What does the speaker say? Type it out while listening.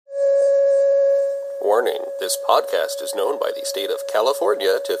Warning, this podcast is known by the state of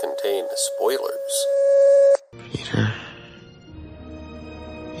California to contain spoilers. Peter,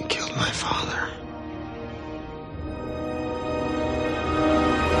 you killed my father.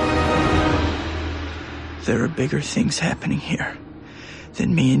 There are bigger things happening here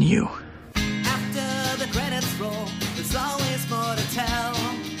than me and you. After the credits roll, there's always more to tell.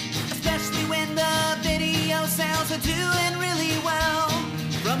 Especially when the video sales are doing really well.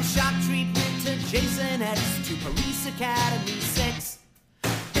 From Shock Treatment to Jason X to Police Academy 6.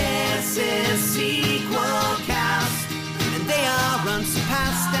 This is Sequel Cast, and they are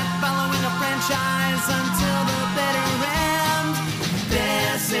unsurpassed at following a franchise until the bitter end.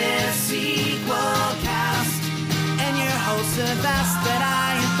 This is Sequel Cast, and your hosts have asked that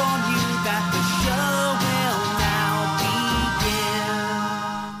I inform you that the show will now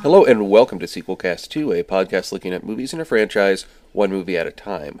begin. Hello and welcome to Sequelcast 2, a podcast looking at movies in a franchise, one movie at a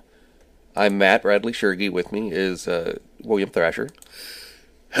time. I'm Matt Bradley Shergi. With me is William Thrasher.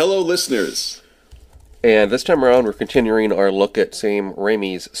 Hello, listeners. And this time around, we're continuing our look at Sam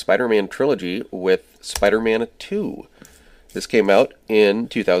Raimi's Spider-Man trilogy with Spider-Man 2. This came out in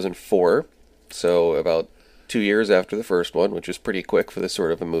 2004, so about 2 years after the first one, which is pretty quick for this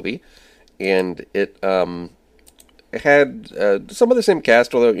sort of a movie. And it had some of the same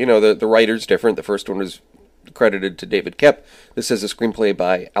cast, although, you know, the writer's different. The first one was credited to David Koepp. This is a screenplay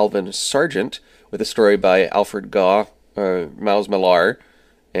by Alvin Sargent, with a story by Alfred Gough, Miles Millar,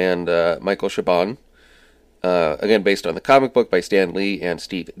 and Michael Chabon. Again, based on the comic book by Stan Lee and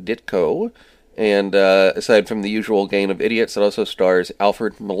Steve Ditko. And aside from the usual gang of idiots, it also stars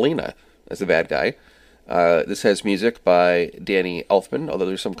Alfred Molina as the bad guy. This has music by Danny Elfman, although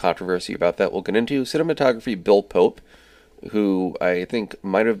there's some controversy about that we'll get into. Cinematography, Bill Pope, who I think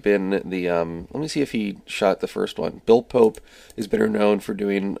might have been the... let me see if he shot the first one. Bill Pope is better known for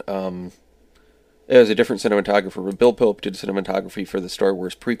doing... it was a different cinematographer, but Bill Pope did cinematography for the Star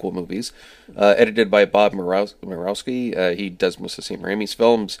Wars prequel movies. Edited by Bob Murawski. He does most of Sam Raimi's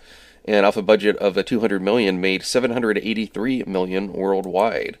films. And off a budget of $200 million, made $783 million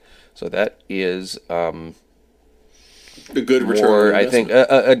worldwide. So that is A good return. I think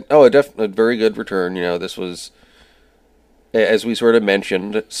a very good return. You know, this was, as we sort of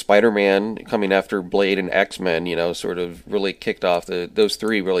mentioned, Spider-Man coming after Blade and X-Men. You know, sort of really kicked off those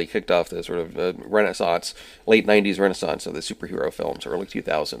three really kicked off the sort of renaissance, late '90s renaissance of the superhero films, early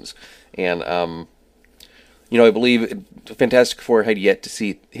 2000s, and you know, I believe Fantastic Four had yet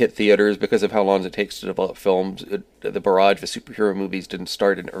to hit theaters because of how long it takes to develop films. The barrage of superhero movies didn't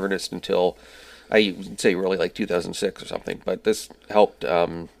start in earnest until, I would say, really like 2006 or something. But this helped,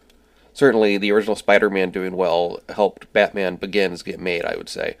 certainly the original Spider-Man doing well helped Batman Begins get made, I would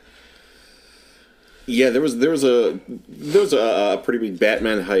say. Yeah, there was a pretty big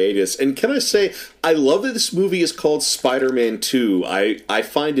Batman hiatus, and can I say I love that this movie is called Spider-Man 2. I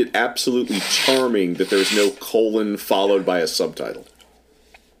find it absolutely charming that there's no colon followed by a subtitle.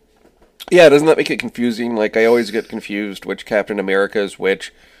 Yeah, doesn't that make it confusing? Like, I always get confused which Captain America is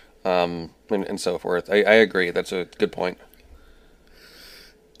which, and so forth. I agree. That's a good point.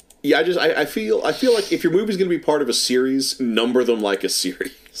 Yeah, I feel like if your movie's going to be part of a series, number them like a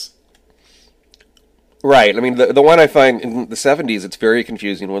series. Right. I mean, the one I find in the 70s, it's very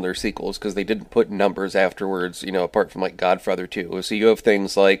confusing when they're sequels because they didn't put numbers afterwards, you know, apart from, like, Godfather 2. So you have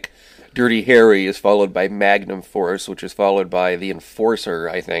things like Dirty Harry is followed by Magnum Force, which is followed by The Enforcer,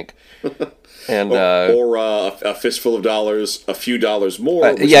 I think. And or a fistful of dollars, a few dollars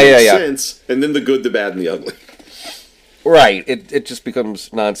more, which makes sense, and then the good, the bad, and the ugly. Right. It just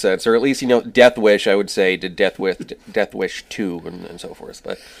becomes nonsense. Or at least, you know, Death Wish, I would say, did Death Wish 2 and so forth.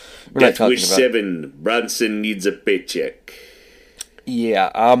 But we're not talking Death Wish about... 7, Bronson needs a paycheck.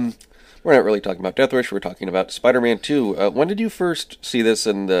 Yeah, we're not really talking about Death Wish, we're talking about Spider-Man 2. When did you first see this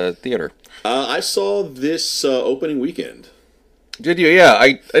in the theater? I saw this opening weekend. Did you? Yeah,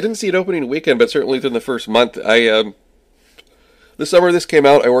 I didn't see it opening weekend, but certainly within the first month. The summer this came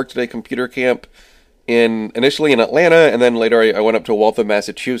out, I worked at a computer camp initially in Atlanta, and then later I went up to Waltham,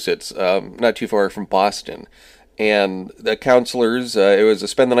 Massachusetts, not too far from Boston. And the counselors, it was a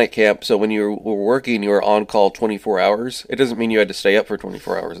spend-the-night camp, so when you were working, you were on call 24 hours. It doesn't mean you had to stay up for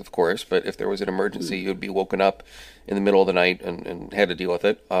 24 hours, of course, but if there was an emergency, you'd be woken up in the middle of the night and had to deal with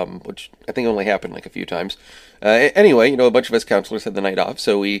it, which I think only happened like a few times. Anyway, you know, a bunch of us counselors had the night off,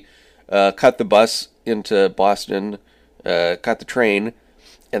 so we cut the bus into Boston, cut the train,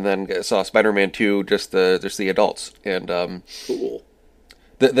 and then saw Spider-Man 2, just the adults. And Cool.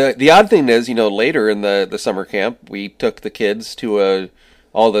 The odd thing is, you know, later in the summer camp, we took the kids to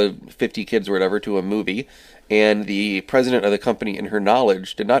all the 50 kids or whatever to a movie, And the president of the company, in her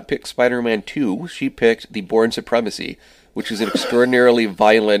knowledge, did not pick Spider-Man 2. She picked The Bourne Supremacy, which is an extraordinarily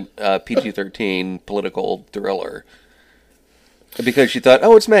violent PG-13 political thriller. Because she thought,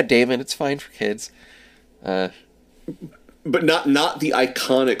 oh, it's Matt Damon, it's fine for kids. But not the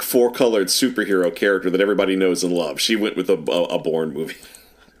iconic four-colored superhero character that everybody knows and loves. She went with a Bourne movie.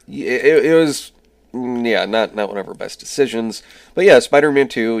 It was, not one of her best decisions. But yeah, Spider-Man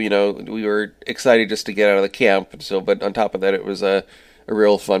 2, we were excited just to get out of the camp. But on top of that, it was a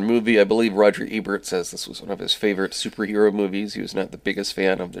real fun movie. I believe Roger Ebert says this was one of his favorite superhero movies. He was not the biggest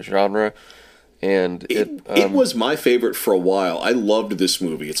fan of the genre. And it was my favorite for a while. I loved this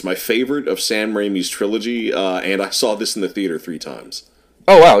movie. It's my favorite of Sam Raimi's trilogy, and I saw this in the theater 3 times.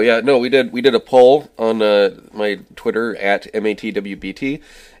 Oh wow, yeah, no, we did a poll on my Twitter at MATWBT,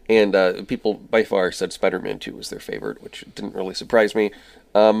 and people by far said Spider-Man 2 was their favorite, which didn't really surprise me.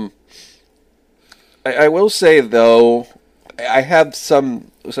 I will say though, I have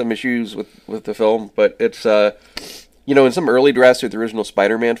some issues with the film, but it's in some early drafts of the original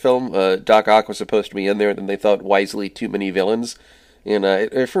Spider-Man film, Doc Ock was supposed to be in there, then they thought wisely too many villains.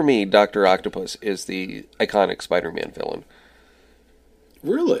 And for me, Dr. Octopus is the iconic Spider-Man villain.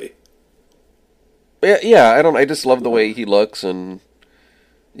 Really? Yeah, I just love the way he looks, and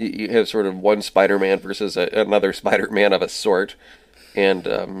you have sort of one Spider-Man versus another Spider-Man of a sort.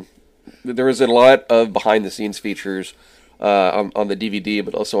 And there was a lot of behind-the-scenes features on the DVD,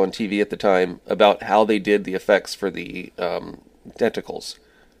 but also on TV at the time, about how they did the effects for the tentacles.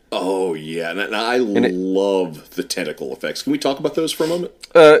 Oh, yeah. And I love the tentacle effects. Can we talk about those for a moment?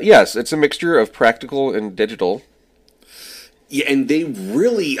 Yes, it's a mixture of practical and digital. Yeah, and they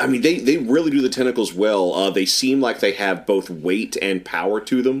really do the tentacles well. They seem like they have both weight and power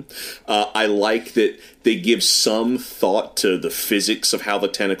to them. I like that they give some thought to the physics of how the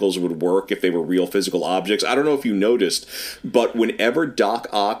tentacles would work if they were real physical objects. I don't know if you noticed, but whenever Doc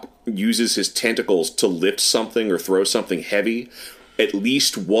Ock uses his tentacles to lift something or throw something heavy, at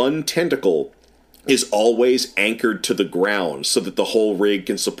least one tentacle is always anchored to the ground so that the whole rig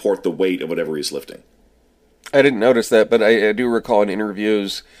can support the weight of whatever he's lifting. I didn't notice that, but I do recall in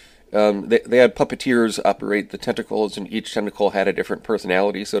interviews, they had puppeteers operate the tentacles, and each tentacle had a different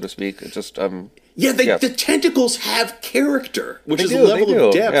personality, so to speak. It just, the tentacles have character, which is a level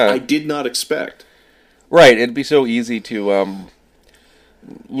of depth I did not expect. Right, it'd be so easy to,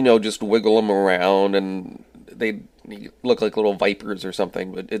 just wiggle them around, and they look like little vipers or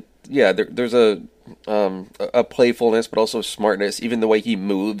something. But there's a playfulness, but also smartness. Even the way he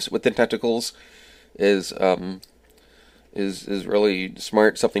moves with the tentacles is really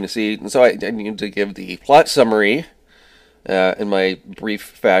smart, something to see. And so I need to give the plot summary in my brief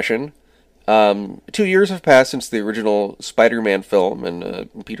fashion. 2 years have passed since the original Spider-Man film,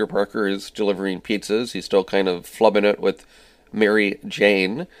 and Peter Parker is delivering pizzas. He's still kind of flubbing it with Mary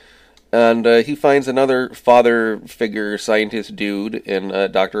Jane. And he finds another father figure scientist dude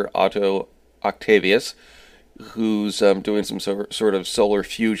in Dr. Otto Octavius, who's doing some sort of solar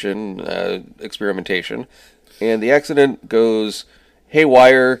fusion experimentation. And the accident goes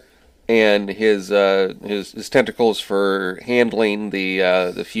haywire, and his tentacles for handling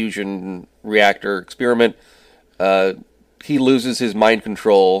the fusion reactor experiment, he loses his mind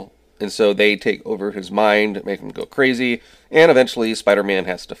control, and so they take over his mind, make him go crazy, and eventually Spider-Man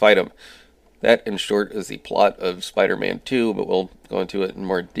has to fight him. That, in short, is the plot of Spider-Man 2, but we'll go into it in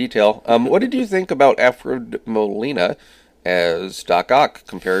more detail. What did you think about Alfred Molina as Doc Ock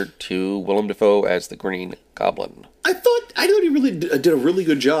compared to Willem Dafoe as the Green Goblin? I thought he really did a really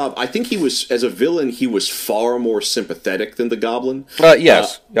good job. I think he was, as a villain, he was far more sympathetic than the Goblin.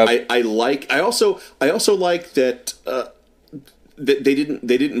 Yes. Yep. I also like that they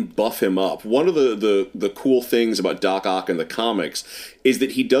didn't buff him up. One of the cool things about Doc Ock in the comics is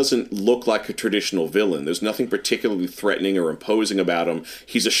that he doesn't look like a traditional villain. There's nothing particularly threatening or imposing about him.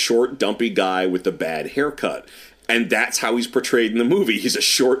 He's a short, dumpy guy with a bad haircut. And that's how he's portrayed in the movie. He's a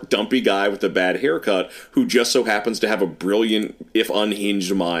short, dumpy guy with a bad haircut who just so happens to have a brilliant, if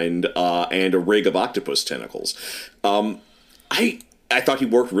unhinged mind and a rig of octopus tentacles. I thought he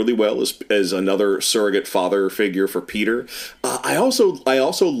worked really well as another surrogate father figure for Peter. I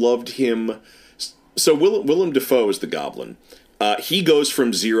also loved him. So Willem Dafoe is the Goblin. He goes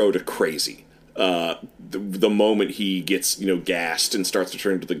from zero to crazy. The moment he gets gassed and starts to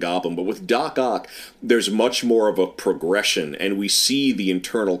turn into the Goblin. But with Doc Ock, there's much more of a progression, and we see the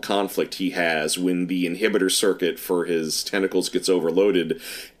internal conflict he has when the inhibitor circuit for his tentacles gets overloaded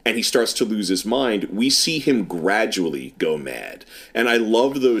and he starts to lose his mind. We see him gradually go mad, and I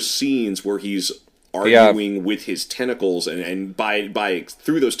love those scenes where he's arguing with his tentacles and by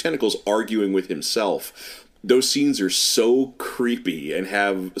through those tentacles arguing with himself. those scenes are so creepy and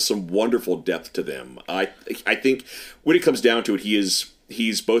have some wonderful depth to them. I think when it comes down to it,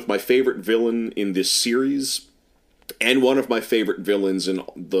 he's both my favorite villain in this series and one of my favorite villains in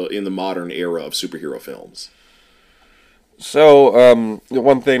the modern era of superhero films. So,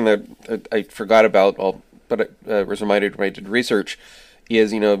 one thing that I forgot about, but I was reminded when I did research,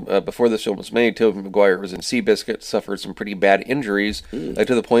 is, before this film was made, Tobey Maguire was in Seabiscuit, suffered some pretty bad injuries, to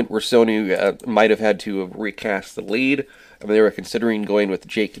the point where Sony might have had to have recast the lead, and they were considering going with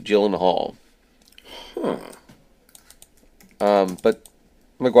Jake Gyllenhaal. But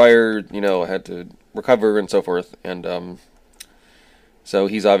Maguire, had to recover and so forth, and so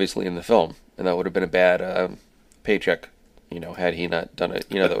he's obviously in the film, and that would have been a bad paycheck, had he not done it.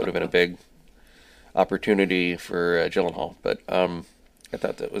 That would have been a big opportunity for Gyllenhaal, but I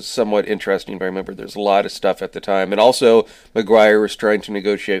thought that was somewhat interesting. But I remember there's a lot of stuff at the time, and also Maguire was trying to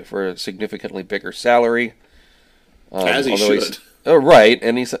negotiate for a significantly bigger salary. As he should. Right,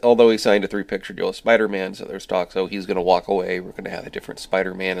 and although he signed a 3-picture deal with Spider-Man, so there's talk, so he's going to walk away. We're going to have a different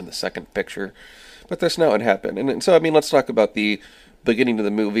Spider-Man in the second picture. But that's not what happened. And so, let's talk about the beginning of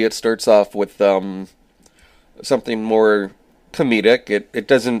the movie. It starts off with something more comedic. It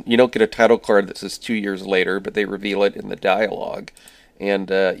doesn't, you don't get a title card that says 2 years later, but they reveal it in the dialogue.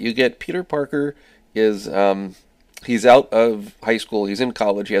 And you get Peter Parker is, he's out of high school, he's in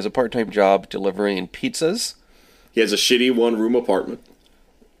college, he has a part-time job delivering pizzas. He has a shitty one-room apartment.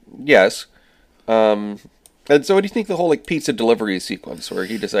 Yes. And so what do you think the whole pizza delivery sequence where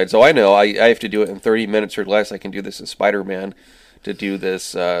he decides, I know, I have to do it in 30 minutes or less, I can do this as Spider-Man, to do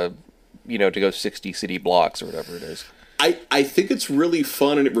this, to go 60 city blocks or whatever it is. I think it's really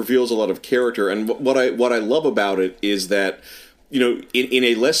fun, and it reveals a lot of character. And what I love about it is that, in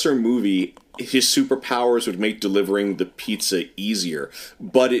a lesser movie, his superpowers would make delivering the pizza easier,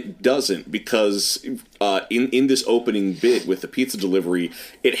 but it doesn't, because in this opening bit with the pizza delivery,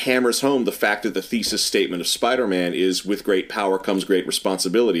 it hammers home the fact that the thesis statement of Spider-Man is, with great power comes great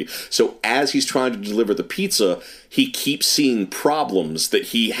responsibility. So as he's trying to deliver the pizza, he keeps seeing problems that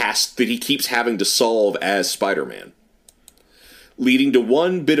he keeps having to solve as Spider-Man, leading to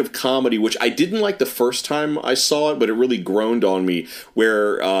one bit of comedy, which I didn't like the first time I saw it, but it really groaned on me,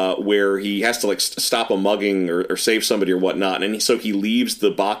 where he has to stop a mugging or save somebody or whatnot, and so he leaves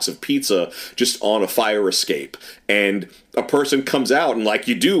the box of pizza just on a fire escape, and a person comes out, and like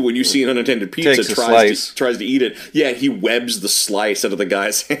you do when you see an unattended pizza, tries to eat it. Yeah, he webs the slice out of the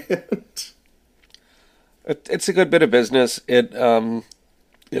guy's hand. It's a good bit of business. It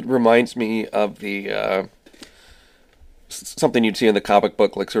reminds me of the something you'd see in the comic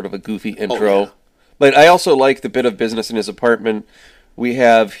book, like sort of a goofy intro. Oh, yeah. But I also like the bit of business in his apartment. We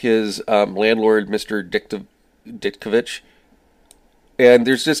have his landlord, Mr. Ditkovich, and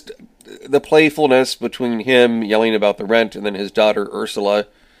there's just the playfulness between him yelling about the rent and then his daughter, Ursula,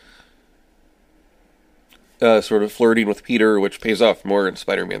 sort of flirting with Peter, which pays off more in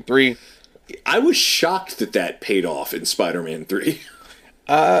Spider-Man 3. I was shocked that paid off in Spider-Man 3.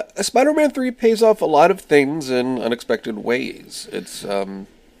 Spider-Man 3 pays off a lot of things in unexpected ways. It's, well,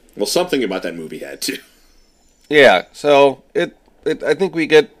 something about that movie had to. Yeah, so I think we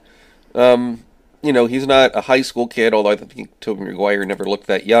get, he's not a high school kid, although I think Tobey Maguire never looked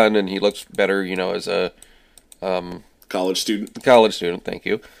that young, and he looks better, as a college student. College student, thank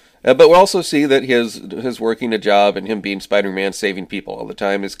you. But we also see that his working a job and him being Spider-Man, saving people all the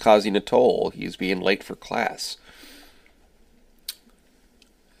time, is causing a toll. He's being late for class.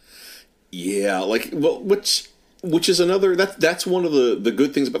 Yeah, which is another, that's one of the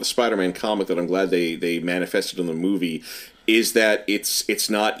good things about the Spider-Man comic that I'm glad they manifested in the movie, is that it's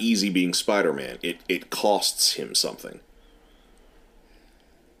not easy being Spider-Man. It costs him something.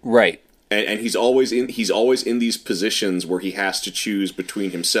 Right. And he's always in these positions where he has to choose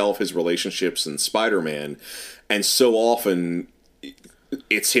between himself, his relationships, and Spider-Man, and so often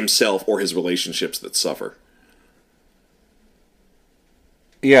it's himself or his relationships that suffer.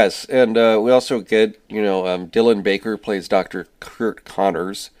 Yes, and we also get, Dylan Baker plays Dr. Kurt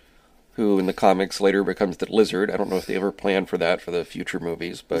Connors, who in the comics later becomes the Lizard. I don't know if they ever planned for that for the future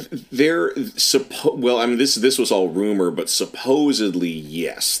movies, but... This was all rumor, but supposedly,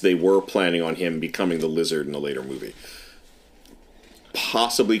 yes, they were planning on him becoming the Lizard in a later movie.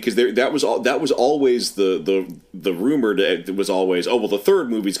 Possibly, because that was always the rumor. It was always, the third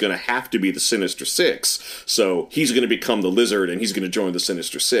movie's going to have to be the Sinister Six, so he's going to become the Lizard and he's going to join the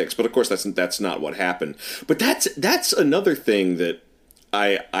Sinister Six. But of course, that's not what happened. But that's another thing that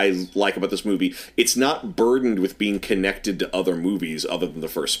I like about this movie. It's not burdened with being connected to other movies other than the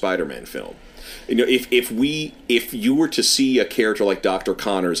first Spider-Man film. If you were to see a character like Dr.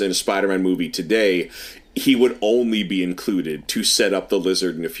 Connors in a Spider-Man movie today, he would only be included to set up the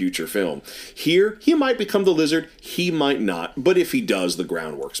Lizard in a future film. Here, he might become the Lizard, he might not, but if he does, the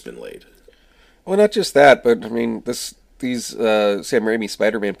groundwork's been laid. Well, not just that, but I mean, these Sam Raimi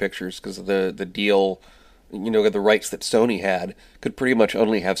Spider-Man pictures, because of the deal, the rights that Sony had, could pretty much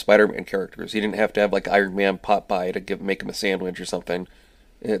only have Spider-Man characters. He didn't have to have like Iron Man pop by to make him a sandwich or something.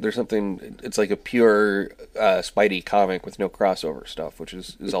 There's something. It's like a pure Spidey comic with no crossover stuff, which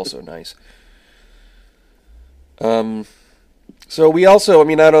is also nice. So we also,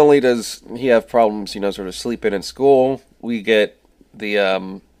 not only does he have problems, sort of sleeping in school, we get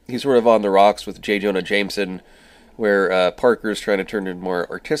he's sort of on the rocks with J. Jonah Jameson, where Parker's trying to turn in more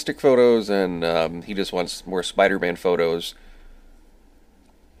artistic photos, and he just wants more Spider-Man photos.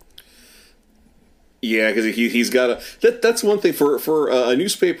 Yeah, because he's got that's one thing for a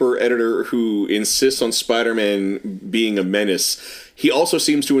newspaper editor who insists on Spider-Man being a menace. He also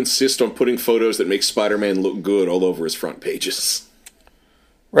seems to insist on putting photos that make Spider-Man look good all over his front pages.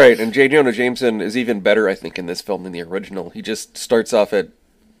 Right, and J. Jonah Jameson is even better, I think, in this film than the original. He just starts off at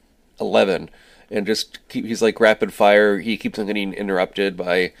 11, and he's like rapid fire. He keeps on getting interrupted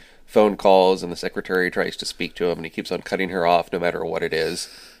by phone calls, and the secretary tries to speak to him, and he keeps on cutting her off no matter what it is.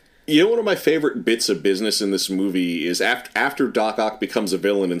 One of my favorite bits of business in this movie is after Doc Ock becomes a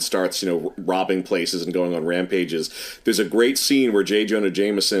villain and starts, robbing places and going on rampages, there's a great scene where J. Jonah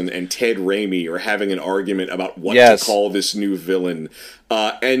Jameson and Ted Raimi are having an argument about what to call this new villain.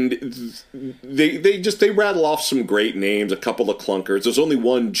 And they rattle off some great names, a couple of clunkers. There's only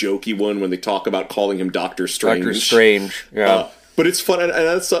one jokey one when they talk about calling him Doctor Strange. Doctor Strange, yeah. But it's fun, and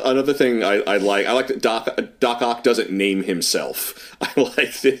that's another thing I like. I like that Doc Ock doesn't name himself. I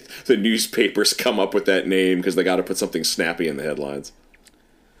like that the newspapers come up with that name because they got to put something snappy in the headlines.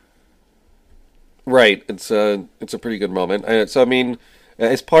 Right, it's a pretty good moment. So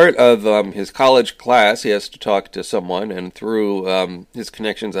as part of his college class, he has to talk to someone, and through his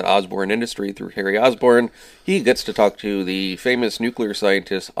connections at Osborne Industry, through Harry Osborne, he gets to talk to the famous nuclear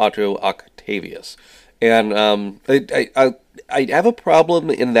scientist Otto Octavius. And I have a problem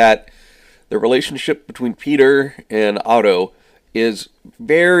in that the relationship between Peter and Otto is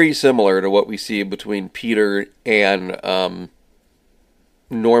very similar to what we see between Peter and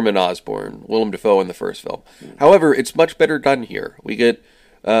Norman Osborn, Willem Dafoe in the first film. However, it's much better done here. We get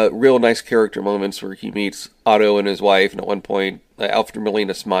real nice character moments where he meets Otto and his wife, and at one point, Alfred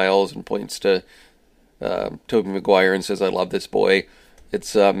Molina smiles and points to Tobey Maguire and says, "I love this boy."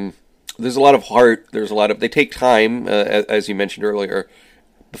 It's there's a lot of heart. They take time, as you mentioned earlier,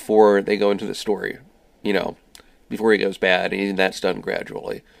 before they go into the story. Before he goes bad, and that's done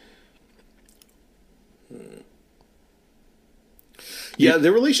gradually. Yeah,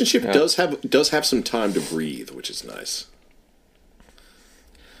 their relationship does have some time to breathe, which is nice.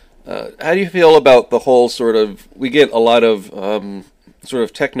 How do you feel about the whole we get a lot of sort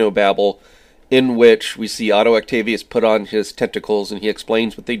of techno-babble in which we see Otto Octavius put on his tentacles and he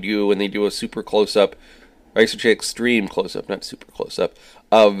explains what they do, and they do a super close-up, or I should say extreme close-up, not super close-up,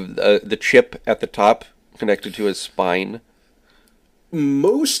 of the chip at the top connected to his spine.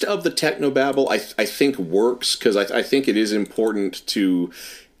 Most of the technobabble, I think, works, because I think it is important to,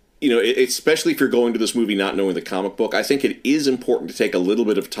 especially if you're going to this movie not knowing the comic book, I think it is important to take a little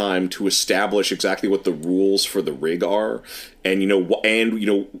bit of time to establish exactly what the rules for the rig are, and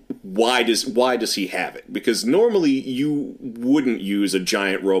why does he have it? Because normally you wouldn't use a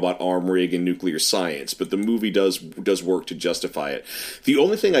giant robot arm rig in nuclear science, but the movie does work to justify it. The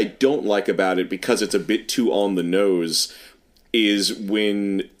only thing I don't like about it, because it's a bit too on the nose, is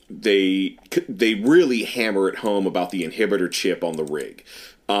when they really hammer it home about the inhibitor chip on the rig.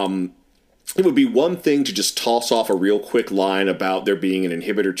 It would be one thing to just toss off a real quick line about there being an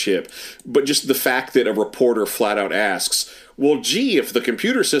inhibitor chip, but just the fact that a reporter flat out asks, well, gee, if the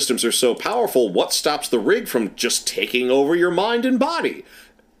computer systems are so powerful, what stops the rig from just taking over your mind and body?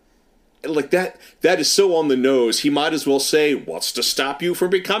 Like, that is so on the nose, he might as well say, what's to stop you from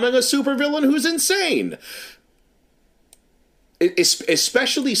becoming a supervillain who's insane?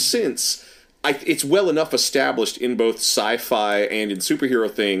 Especially since it's well enough established in both sci-fi and in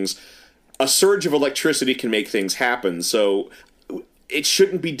superhero things, a surge of electricity can make things happen, so it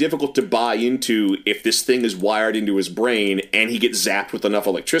shouldn't be difficult to buy into if this thing is wired into his brain and he gets zapped with enough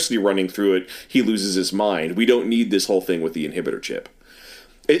electricity running through it, he loses his mind. We don't need this whole thing with the inhibitor chip.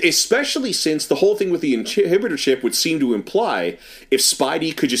 Especially since the whole thing with the inhibitor chip would seem to imply if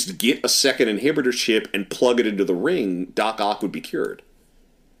Spidey could just get a second inhibitor chip and plug it into the ring, Doc Ock would be cured.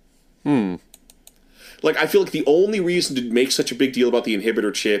 Like, I feel like the only reason to make such a big deal about the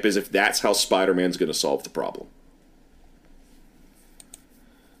inhibitor chip is if that's how Spider-Man's going to solve the problem.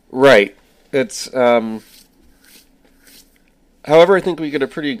 Right. It's, however, I think we get a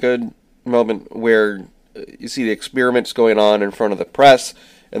pretty good moment where you see the experiments going on in front of the press,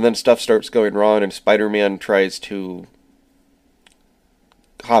 and then stuff starts going wrong, and Spider-Man tries to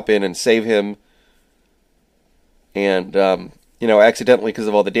hop in and save him, and, accidentally, because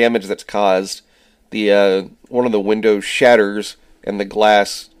of all the damage that's caused, the one of the windows shatters, and the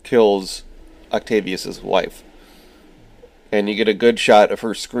glass kills Octavius's wife. And you get a good shot of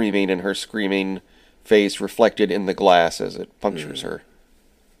her screaming, and her screaming face reflected in the glass as it punctures her.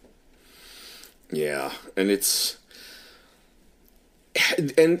 Yeah, and this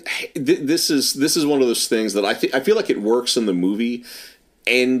is one of those things that I feel like it works in the movie,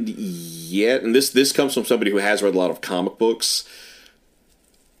 and yet, and this comes from somebody who has read a lot of comic books.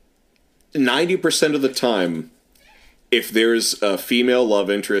 90% of the time, if there's a female love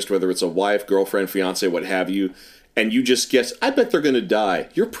interest, whether it's a wife, girlfriend, fiance, what have you, and you just guess, I bet they're going to die,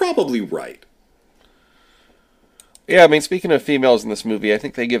 you're probably right. Yeah, I mean, speaking of females in this movie, I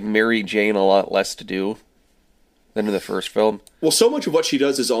think they give Mary Jane a lot less to do than in the first film. Well, so much of what she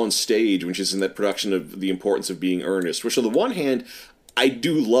does is on stage, which is in that production of The Importance of Being Earnest, which on the one hand, I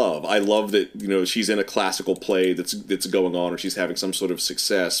do love. I love that, she's in a classical play that's going on, or she's having some sort of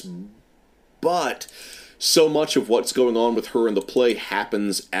success. But so much of what's going on with her in the play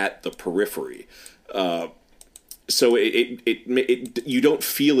happens at the periphery. So you don't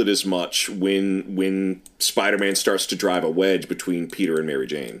feel it as much when Spider-Man starts to drive a wedge between Peter and Mary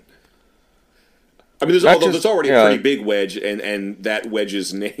Jane. I mean, there's already a pretty big wedge, and that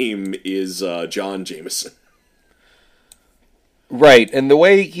wedge's name is John Jameson. Right, and the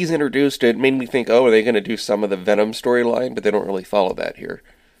way he's introduced it made me think, are they going to do some of the Venom storyline? But they don't really follow that here.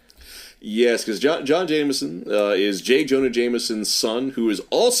 Yes, because John Jameson is J. Jonah Jameson's son, who is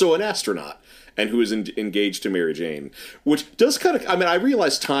also an astronaut, and who is engaged to Mary Jane. Which does kind of... I mean, I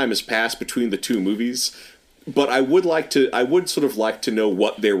realize time has passed between the two movies, but I would sort of like to know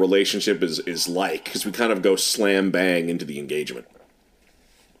what their relationship is like, because we kind of go slam bang into the engagement.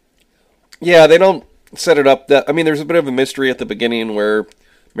 Yeah, they don't set it up that... I mean, there's a bit of a mystery at the beginning where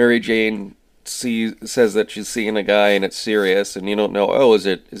Mary Jane says that she's seeing a guy and it's serious, and you don't know, is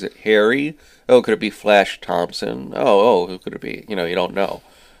it Harry? Oh, could it be Flash Thompson? Who could it be? You don't know.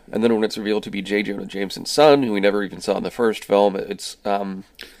 And then when it's revealed to be J. Jonah Jameson's son, who we never even saw in the first film, it's... Well,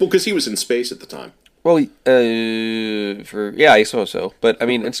 because he was in space at the time. Well, I suppose so. But, I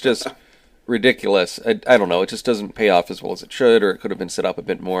mean, it's just ridiculous. I don't know, it just doesn't pay off as well as it should, or it could have been set up a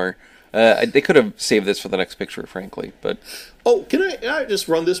bit more. They could have saved this for the next picture, frankly, but... Oh, can I just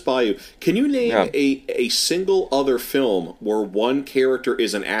run this by you? Can you name a single other film where one character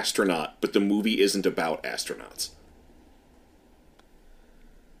is an astronaut, but the movie isn't about astronauts?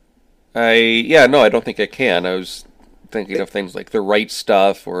 I don't think I can. I was thinking of things like The Right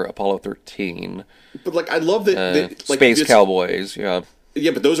Stuff or Apollo 13. But, I love that Space Cowboys, yeah.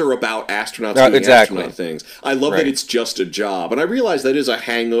 Yeah, but those are about astronauts doing astronaut things. I love that it's just a job, and I realize that is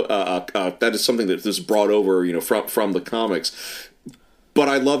that is something that is brought over, from the comics. But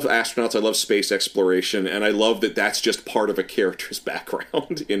I love astronauts. I love space exploration, and I love that that's just part of a character's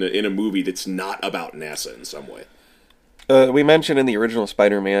background in a movie that's not about NASA in some way. We mentioned in the original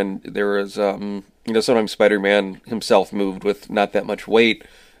Spider-Man there was sometimes Spider-Man himself moved with not that much weight,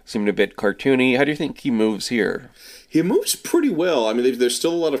 seemed a bit cartoony. How do you think he moves here? He moves pretty well. I mean, there's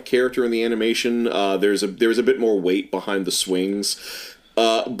still a lot of character in the animation. There's a bit more weight behind the swings.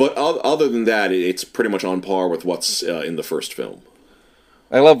 But other than that, it's pretty much on par with what's in the first film.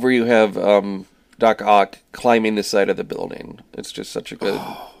 I love where you have Doc Ock climbing the side of the building. It's just such a good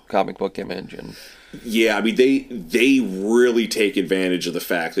comic book image. And yeah, I mean, they really take advantage of the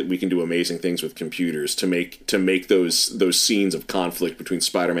fact that we can do amazing things with computers to make those scenes of conflict between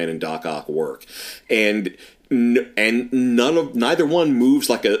Spider-Man and Doc Ock work. And neither one moves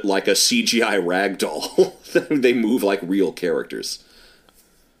like a CGI ragdoll. They move like real characters.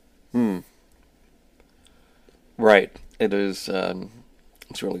 Right. It is.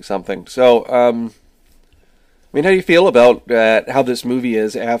 It's really something. So, I mean, how do you feel about how this movie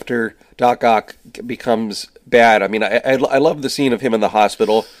is after Doc Ock becomes bad? I mean, I love the scene of him in the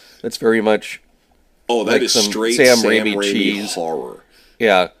hospital. That's very much that is straight Sam Raimi cheese horror.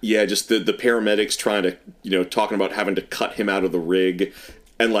 Yeah. Yeah, just the paramedics trying to, talking about having to cut him out of the rig.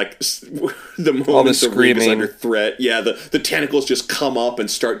 And, the moment the rig is under threat. Yeah, the tentacles just come up and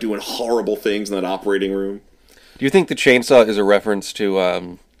start doing horrible things in that operating room. Do you think the chainsaw is a reference to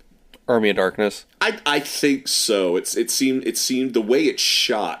Army of Darkness? I think so. It seemed the way it's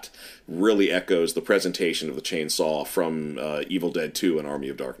shot really echoes the presentation of the chainsaw from Evil Dead 2 and Army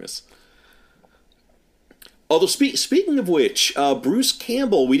of Darkness. Although, speaking of which, Bruce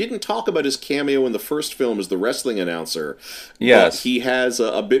Campbell, we didn't talk about his cameo in the first film as the wrestling announcer. Yes. But he has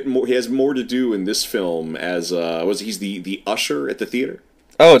a bit more. He has more to do in this film as he's the usher at the theater.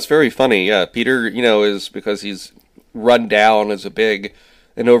 Oh, it's very funny. Yeah, Peter, is because he's run down as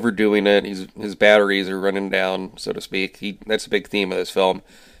and overdoing it. His batteries are running down, so to speak. That's a big theme of this film.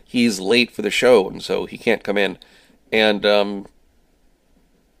 He's late for the show, and so he can't come in. And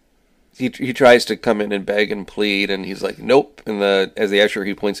he tries to come in and beg and plead, and he's like, nope. And as the usher,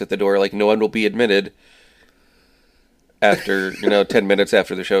 he points at the door like, no one will be admitted after 10 minutes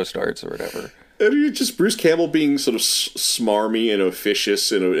after the show starts or whatever. And just Bruce Campbell being sort of smarmy and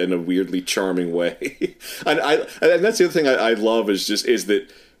officious in a weirdly charming way. and that's the other thing I love is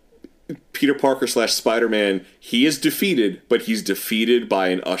that Peter Parker / Spider-Man, he is defeated, but he's defeated by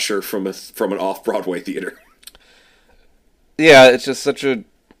an usher from an off-Broadway theater. Yeah, it's just such a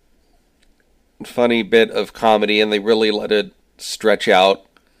funny bit of comedy, and they really let it stretch out,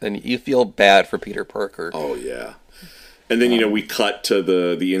 and you feel bad for Peter Parker. Oh, yeah. And then, we cut to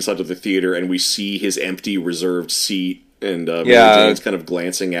the inside of the theater, and we see his empty, reserved seat, and Mary Jane's kind of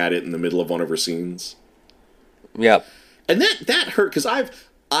glancing at it in the middle of one of her scenes. Yeah. And that hurt, because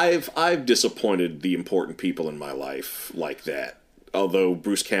I've disappointed the important people in my life like that. Although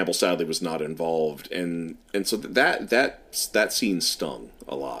Bruce Campbell sadly was not involved, and so that scene stung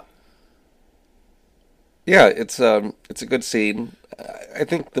a lot. Yeah, it's a good scene. I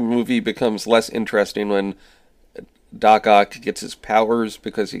think the movie becomes less interesting when Doc Ock gets his powers,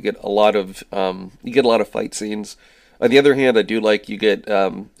 because you get a lot of fight scenes. On the other hand, I do like you get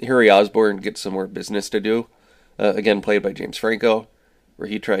Harry Osborn gets some more business to do. Again, played by James Franco, where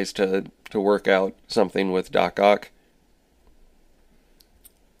he tries to work out something with Doc Ock.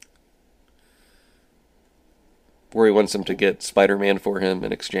 Where he wants him to get Spider-Man for him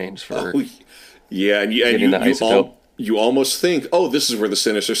in exchange for yeah, and getting the isotope. You almost think, this is where the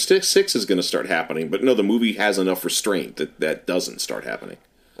Sinister Six is going to start happening, but no, the movie has enough restraint that doesn't start happening.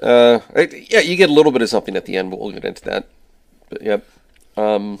 Yeah, you get a little bit of something at the end, but we'll get into that. But yep,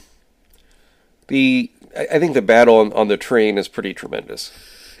 I think the battle on the train is pretty tremendous.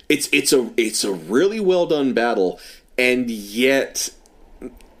 It's a really well done battle, and yet.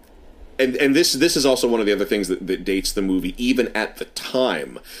 And this is also one of the other things that dates the movie, even at the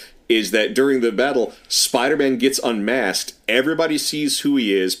time, is that during the battle, Spider-Man gets unmasked, everybody sees who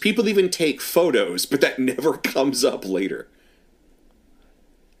he is, people even take photos, but that never comes up later.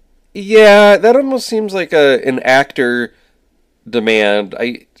 Yeah, that almost seems like an actor demand.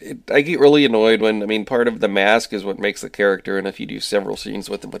 I get really annoyed when, part of the mask is what makes the character, and if you do several scenes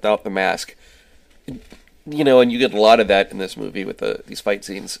with him without the mask... and you get a lot of that in this movie with these fight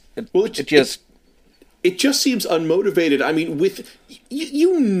scenes. It just seems unmotivated. With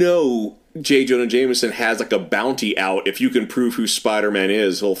J. Jonah Jameson has like a bounty out. If you can prove who Spider-Man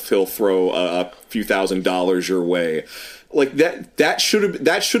is, he'll throw a few $1,000s your way. Like that should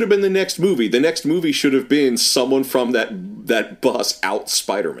have been the next movie. The next movie should have been someone from that bus out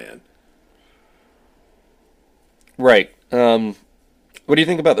Spider-Man. Right. What do you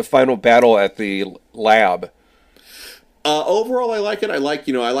think about the final battle at the lab? Overall, I like it. I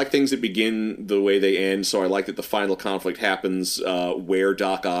like things that begin the way they end. So I like that the final conflict happens where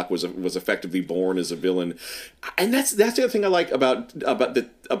Doc Ock was effectively born as a villain, and that's the other thing I like about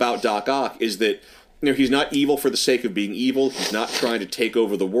Doc Ock is that he's not evil for the sake of being evil. He's not trying to take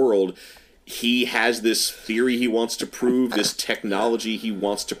over the world. He has this theory he wants to prove, this technology he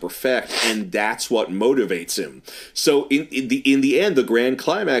wants to perfect, and that's what motivates him. So in the end, the grand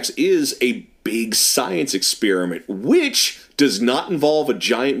climax is a big science experiment, which does not involve a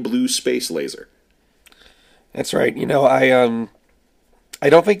giant blue space laser. That's right. I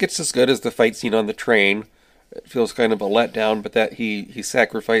don't think it's as good as the fight scene on the train. It feels kind of a letdown, but that he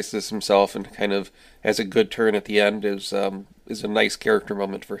sacrifices himself and kind of has a good turn at the end is a nice character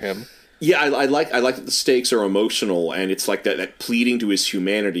moment for him. Yeah, I like that the stakes are emotional, and it's like that pleading to his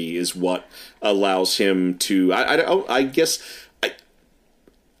humanity is what allows him to, I guess,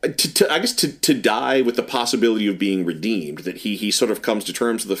 to die with the possibility of being redeemed. That he sort of comes to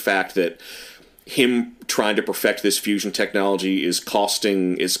terms with the fact that him trying to perfect this fusion technology is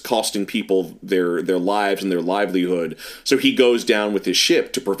costing people their lives and their livelihood. So he goes down with his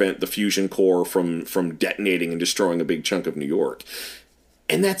ship to prevent the fusion core from detonating and destroying a big chunk of New York.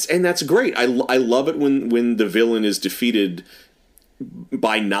 And that's great. I love it when the villain is defeated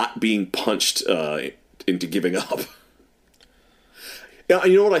by not being punched into giving up.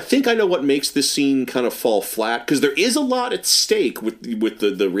 You know what? I think I know what makes this scene kind of fall flat, because there is a lot at stake with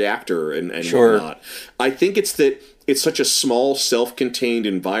the reactor and sure. whatnot. I think it's that it's such a small, self-contained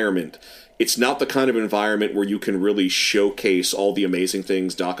environment. it's not the kind of environment where you can really showcase all the amazing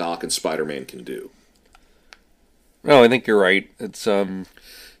things Doc Ock and Spider-Man can do. No, I think you're right. It's And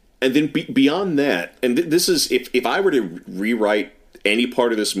then beyond that, and this is, if I were to rewrite any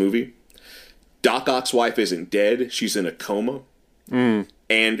part of this movie, Doc Ock's wife isn't dead; she's in a coma.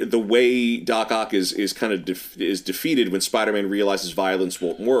 And the way Doc Ock is kind of is defeated when Spider-Man realizes violence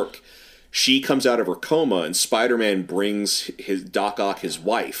won't work, she comes out of her coma, and Spider-Man brings his Doc Ock his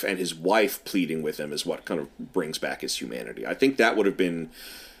wife, and his wife pleading with him is what kind of brings back his humanity. I think that would have been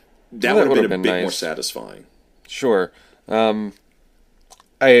a bit nice. more satisfying. Sure.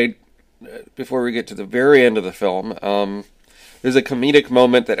 Before we get to the very end of the film, there's a comedic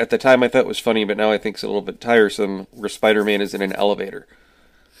moment that at the time I thought was funny, but now I think is a little bit tiresome, where Spider-Man is in an elevator.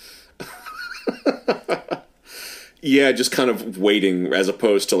 Yeah, just kind of waiting as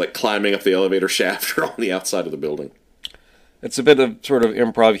opposed to like climbing up the elevator shaft or on the outside of the building. It's a bit of sort of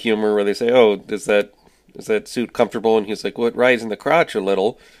improv humor where they say, "Oh, is that suit comfortable?" And he's like, "Well, it rides in the crotch a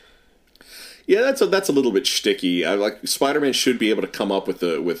little." Yeah, that's a little bit shticky. Like Spider-Man should be able to come up with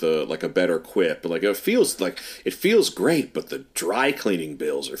a better quip. Like it feels great, but the dry cleaning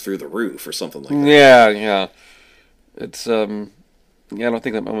bills are through the roof or something like that. Yeah. It's I don't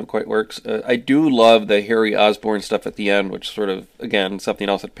think that moment quite works. I do love the Harry Osborn stuff at the end, which sort of, again, something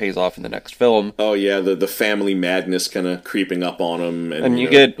else that pays off in the next film. Oh yeah, the family madness kind of creeping up on him, and you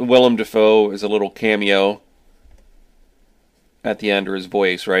get Willem Dafoe as a little cameo at the end, or his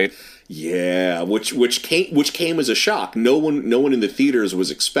voice, right? Yeah, which came as a shock. No one in the theaters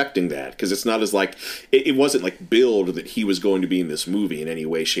was expecting that, because it's not as like it wasn't like billed that he was going to be in this movie in any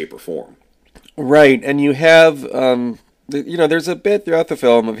way, shape, or form. Right, and you have there's a bit throughout the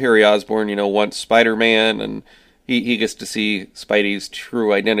film of Harry Osborn, wants Spider-Man, and he gets to see Spidey's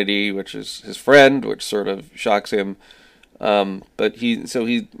true identity, which is his friend, which sort of shocks him. But there's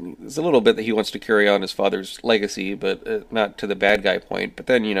a little bit that he wants to carry on his father's legacy, but not to the bad guy point. But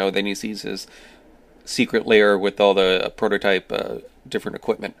then, then he sees his secret lair with all the prototype different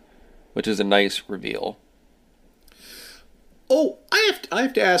equipment, which is a nice reveal. Oh, I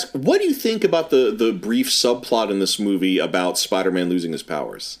have to ask, what do you think about the brief subplot in this movie about Spider-Man losing his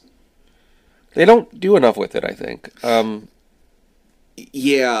powers? They don't do enough with it, I think.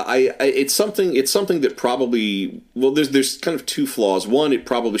 Yeah, it's something that probably, well, there's kind of two flaws. One, it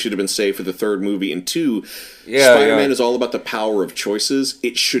probably should have been saved for the third movie, and two, Spider-Man is all about the power of choices.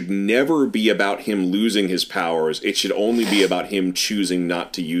 It should never be about him losing his powers. It should only be about him choosing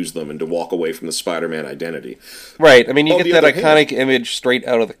not to use them and to walk away from the Spider-Man identity. Right. I mean, you get that iconic image straight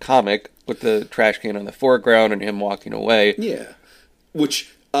out of the comic with the trash can on the foreground and him walking away. Yeah.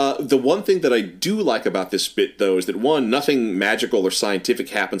 Which the one thing that I do like about this bit, though, is that, one, nothing magical or scientific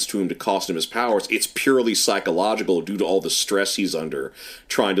happens to him to cost him his powers. It's purely psychological due to all the stress he's under,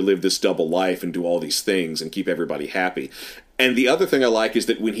 trying to live this double life and do all these things and keep everybody happy. And the other thing I like is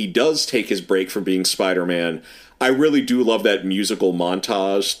that when he does take his break from being Spider-Man, I really do love that musical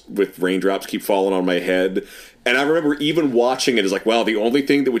montage with Raindrops Keep Falling on My Head. And I remember even watching it as like, wow, the only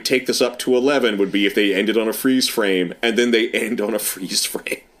thing that would take this up to 11 would be if they ended on a freeze frame, and then they end on a freeze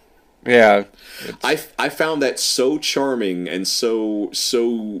frame. Yeah. I found that so charming and so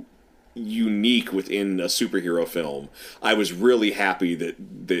unique within a superhero film. I was really happy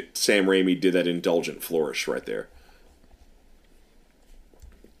that Sam Raimi did that indulgent flourish right there.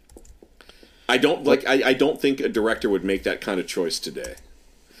 I don't think a director would make that kind of choice today.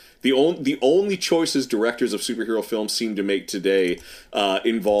 The only choices directors of superhero films seem to make today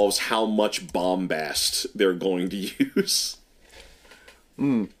involves how much bombast they're going to use.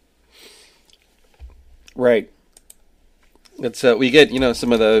 Right. It's we get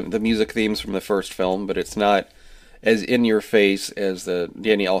some of the music themes from the first film, but it's not as in your face as the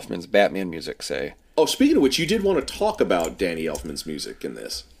Danny Elfman's Batman music, say. Oh, speaking of which, you did want to talk about Danny Elfman's music in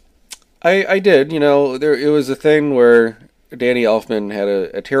this. I did. It was a thing where Danny Elfman had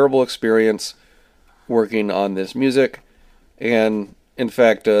a terrible experience working on this music, and in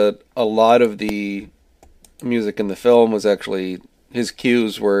fact, a lot of the music in the film was actually, his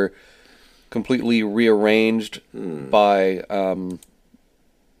cues were completely rearranged by, let me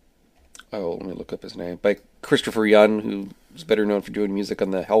look up his name, by Christopher Young, who is better known for doing music on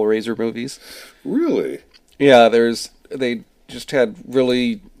the Hellraiser movies. Really? Yeah, they just had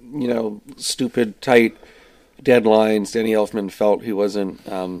really, stupid, tight deadlines. Danny Elfman felt he wasn't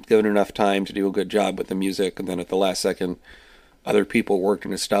given enough time to do a good job with the music, and then at the last second, other people worked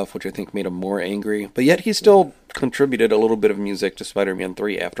on his stuff, which I think made him more angry. But yet he still contributed a little bit of music to Spider-Man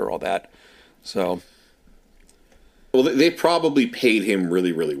 3 after all that. So, well, they probably paid him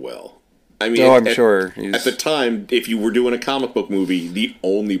really, really well. I mean, I'm sure. At the time, if you were doing a comic book movie, the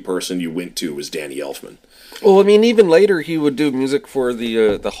only person you went to was Danny Elfman. Well, I mean, even later he would do music for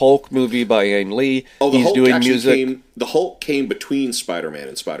the Hulk movie by Ang Lee. Oh, the He's Hulk doing actually music. the Hulk came between Spider-Man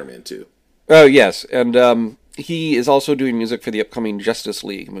and Spider-Man 2. Oh yes, and he is also doing music for the upcoming Justice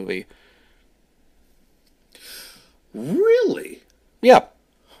League movie. Really? Yeah.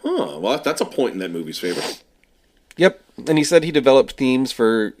 Huh. Well, that's a point in that movie's favor. Yep. And he said he developed themes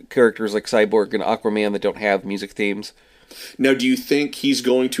for characters like Cyborg and Aquaman that don't have music themes. Now, do you think he's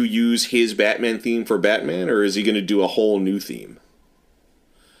going to use his Batman theme for Batman, or is he going to do a whole new theme?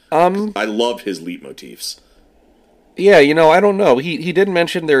 I loved his leitmotifs. Yeah, I don't know. He did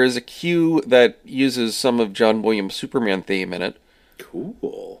mention there is a cue that uses some of John Williams' Superman theme in it.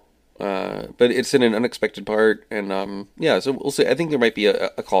 Cool. But it's in an unexpected part, and yeah, so we'll see. I think there might be a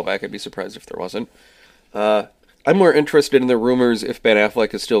callback. I'd be surprised if there wasn't. I'm more interested in the rumors if Ben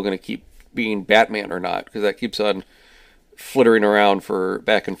Affleck is still going to keep being Batman or not, because that keeps on flittering around for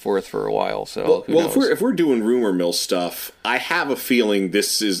back and forth for a while. So who knows? If we're doing rumor mill stuff, I have a feeling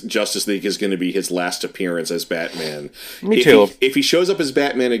this is Justice League is going to be his last appearance as Batman. Me too. If he shows up as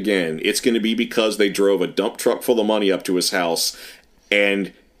Batman again, it's going to be because they drove a dump truck full of money up to his house,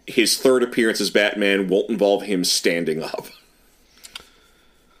 and his third appearance as Batman won't involve him standing up.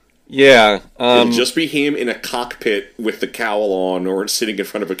 Yeah. It'll just be him in a cockpit with the cowl on or sitting in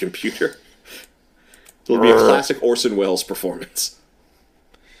front of a computer. It'll be a classic Orson Welles performance.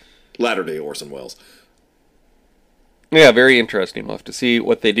 Latter-day Orson Welles. Yeah, very interesting. We'll have to see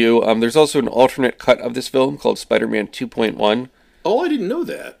what they do. There's also an alternate cut of this film called Spider-Man 2.1. Oh, I didn't know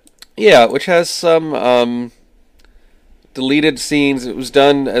that. Yeah, which has some deleted scenes. It was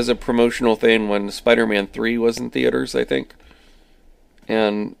done as a promotional thing when Spider-Man 3 was in theaters, I think.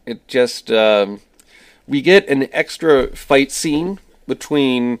 And it just... we get an extra fight scene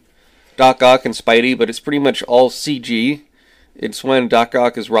between Doc Ock and Spidey, but it's pretty much all CG. It's when Doc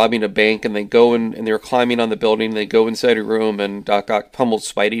Ock is robbing a bank, and they go in, and they're climbing on the building. They go inside a room, and Doc Ock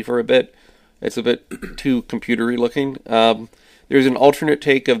pummels Spidey for a bit. It's a bit too computery looking. There's an alternate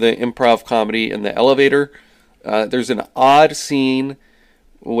take of the improv comedy in the elevator. There's an odd scene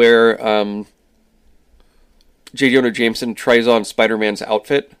where J. Jonah Jameson tries on Spider-Man's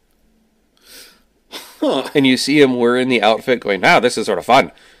outfit. Huh. And you see him wearing the outfit going, this is sort of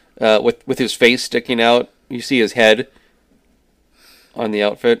fun. With his face sticking out. You see his head on the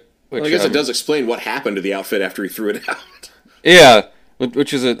outfit. Which, well, I guess it does explain what happened to the outfit after he threw it out. Yeah,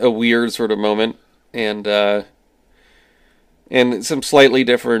 which is a weird sort of moment. And some slightly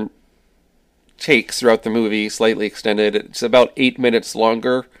different takes throughout the movie, slightly extended. It's about 8 minutes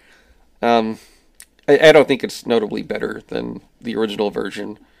longer. I don't think it's notably better than the original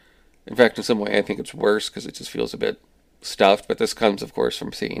version. In fact, in some way, I think it's worse because it just feels a bit stuffed. But this comes, of course,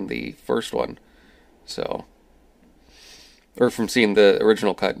 from seeing the first one, or from seeing the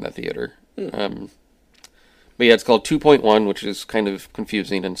original cut in the theater. But yeah, it's called 2.1, which is kind of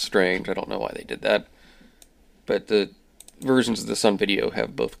confusing and strange. I don't know why they did that. But the versions of the Sun Video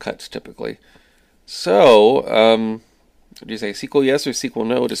have both cuts typically. So, what do you say? Sequel yes or sequel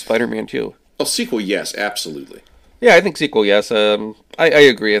no to Spider-Man 2? Oh, sequel, yes, absolutely. Yeah, I think sequel, yes. I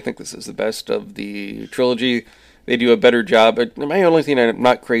agree. I think this is the best of the trilogy. They do a better job. But my only thing I'm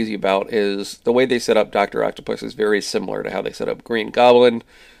not crazy about is the way they set up Dr. Octopus is very similar to how they set up Green Goblin,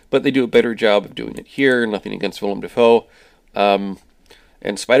 but they do a better job of doing it here. Nothing against Willem Dafoe.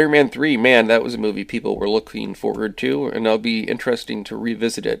 And Spider-Man 3, man, that was a movie people were looking forward to, and it'll be interesting to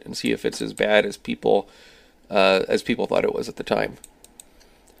revisit it and see if it's as bad as people thought it was at the time.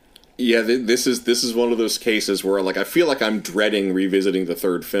 Yeah, this is one of those cases where I feel like I'm dreading revisiting the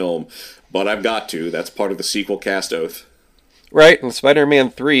third film, but I've got to. That's part of the sequel cast oath. Right, and Spider-Man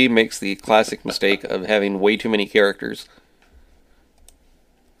 3 makes the classic mistake of having way too many characters.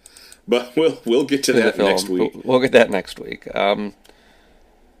 But we'll get to that next week. We'll get that next week.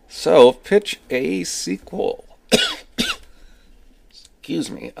 So, pitch a sequel. Excuse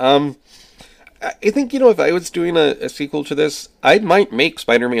me. I think, if I was doing a sequel to this, I might make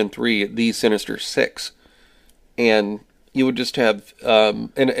Spider-Man 3 the Sinister Six. And you would just have,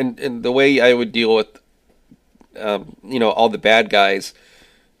 and the way I would deal with, all the bad guys,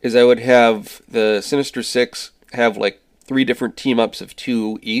 is I would have the Sinister Six have, 3 different team-ups of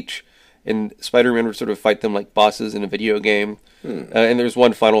 2 each, and Spider-Man would sort of fight them like bosses in a video game. And there's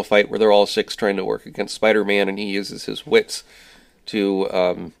one final fight where they're all 6 trying to work against Spider-Man, and he uses his wits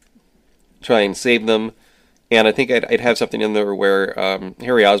to, try and save them. And I think I'd have something in there where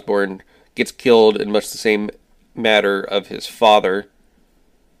Harry Osborn gets killed in much the same manner of his father,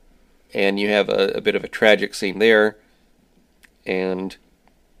 and you have a bit of a tragic scene there. And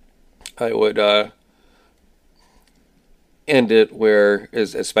I would end it where,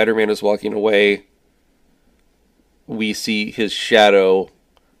 as Spider-Man is walking away, we see his shadow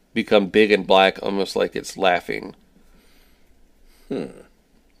become big and black, almost like it's laughing.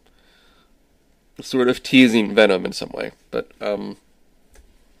 Sort of teasing Venom in some way. But, and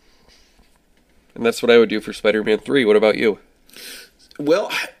that's what I would do for Spider-Man 3. What about you?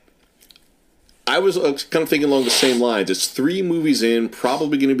 Well, I was kind of thinking along the same lines. It's 3 movies in,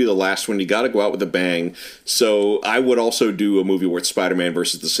 probably going to be the last one. You got to go out with a bang. So I would also do a movie where it's Spider-Man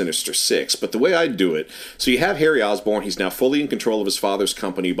versus the Sinister Six. But the way I do it, so you have Harry Osborn. He's now fully in control of his father's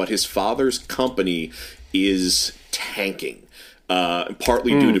company, but his father's company is tanking.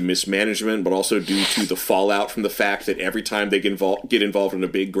 Partly due to mismanagement, but also due to the fallout from the fact that every time they get involved in a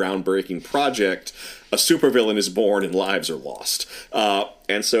big groundbreaking project, a supervillain is born and lives are lost.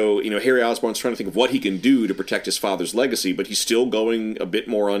 And so, Harry Osborn's trying to think of what he can do to protect his father's legacy, but he's still going a bit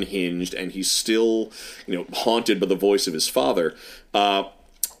more unhinged, and he's still, haunted by the voice of his father. And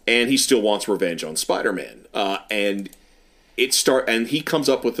he still wants revenge on Spider-Man. And he comes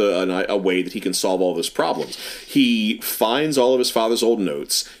up with a way that he can solve all those problems. He finds all of his father's old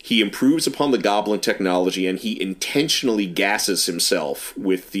notes. He improves upon the Goblin technology, and he intentionally gasses himself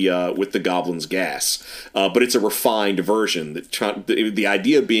with the Goblin's gas. But it's a refined version. The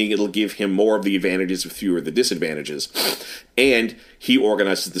idea being it'll give him more of the advantages with fewer of the disadvantages. And he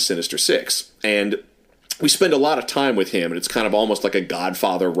organizes the Sinister Six. And we spend a lot of time with him, and it's kind of almost like a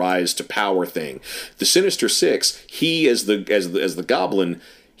Godfather rise to power thing. The Sinister Six, he as the Goblin,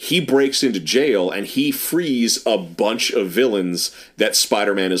 he breaks into jail and he frees a bunch of villains that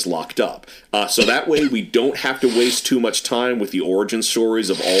Spider-Man has locked up. So that way we don't have to waste too much time with the origin stories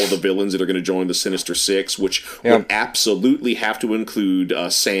of all the villains that are going to join the Sinister Six, which would absolutely have to include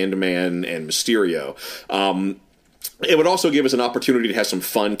Sandman and Mysterio. It would also give us an opportunity to have some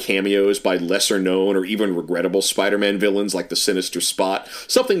fun cameos by lesser-known or even regrettable Spider-Man villains like the Sinister Spot.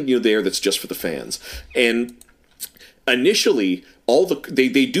 Something there that's just for the fans. And initially,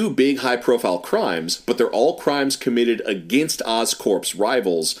 they do big, high-profile crimes, but they're all crimes committed against Oscorp's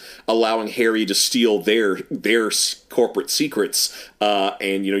rivals, allowing Harry to steal their corporate secrets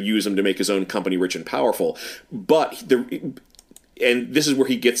and use them to make his own company rich and powerful. But and this is where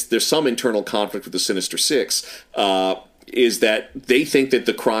there's some internal conflict with the Sinister Six, is that they think that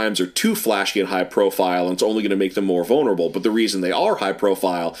the crimes are too flashy and high profile and it's only going to make them more vulnerable. But the reason they are high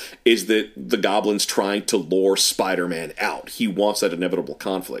profile is that the Goblin's trying to lure Spider-Man out. He wants that inevitable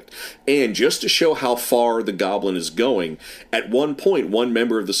conflict. And just to show how far the Goblin is going, at one point, one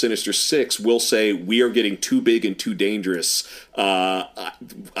member of the Sinister Six will say, "We are getting too big and too dangerous.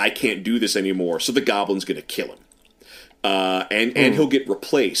 I can't do this anymore." So the Goblin's going to kill him. And he'll get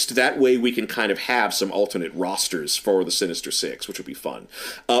replaced. That way we can kind of have some alternate rosters for the Sinister Six, which will be fun.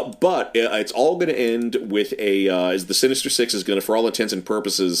 But it's all going to end with as the Sinister Six is going to, for all intents and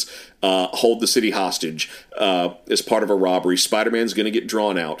purposes, hold the city hostage as part of a robbery. Spider-Man's going to get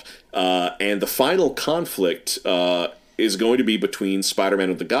drawn out. And the final conflict is going to be between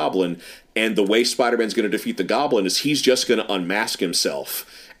Spider-Man and the Goblin. And the way Spider-Man's going to defeat the Goblin is he's just going to unmask himself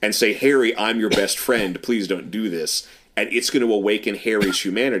and say, "Harry, I'm your best friend. Please don't do this." And it's going to awaken Harry's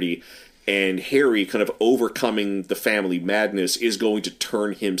humanity, and Harry, kind of overcoming the family madness, is going to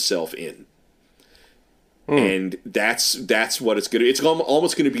turn himself in. And that's what it's going to. It's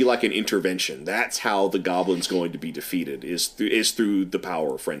almost going to be like an intervention. That's how the Goblin's going to be defeated, is through the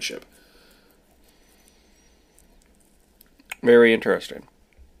power of friendship. Very interesting.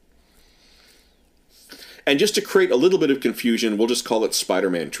 And just to create a little bit of confusion, we'll just call it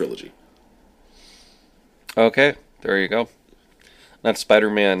Spider-Man Trilogy. Okay. There you go. Not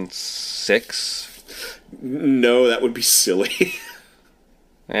Spider-Man 6? No, that would be silly.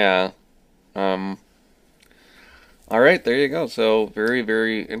 Yeah. All right, there you go. So, very,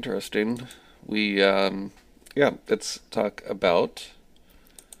 very interesting. Let's talk about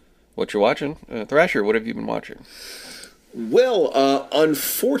what you're watching. Thrasher, what have you been watching? Well,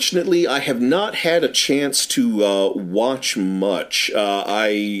 unfortunately, I have not had a chance to watch much.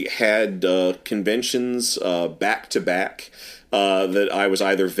 I had conventions back-to-back that I was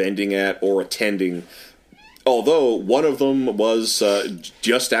either vending at or attending, although one of them was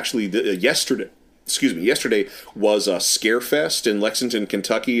just actually yesterday. Yesterday was Scarefest in Lexington,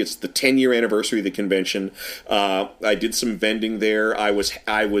 Kentucky. It's the 10-year anniversary of the convention. I did some vending there. I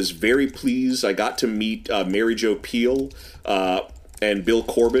was very pleased. I got to meet Mary Jo Pehl and Bill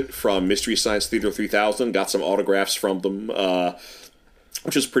Corbett from Mystery Science Theater 3000. Got some autographs from them,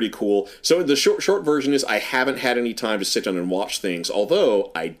 which is pretty cool. So the short version is I haven't had any time to sit down and watch things,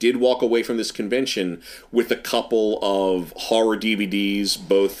 although I did walk away from this convention with a couple of horror DVDs,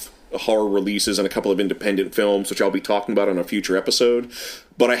 both horror releases and a couple of independent films, which I'll be talking about on a future episode.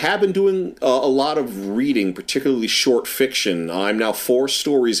 But I have been doing a lot of reading, particularly short fiction. I'm now 4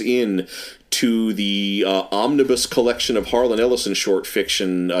 stories in to the omnibus collection of Harlan Ellison short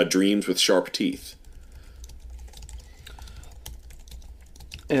fiction, Dreams with Sharp Teeth.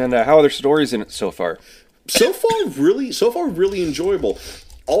 And how are the stories in it so far? So far, really enjoyable.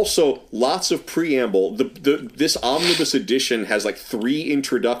 Also, lots of preamble. This omnibus edition has like 3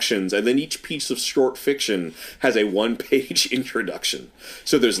 introductions, and then each piece of short fiction has a 1-page introduction.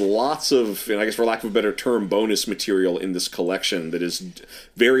 So there's lots of, and I guess for lack of a better term, bonus material in this collection that is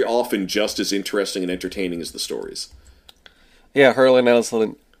very often just as interesting and entertaining as the stories. Yeah, Harlan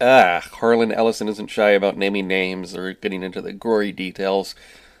Ellison isn't shy about naming names or getting into the gory details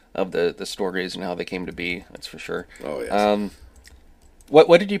of the stories and how they came to be. That's for sure. Oh yes.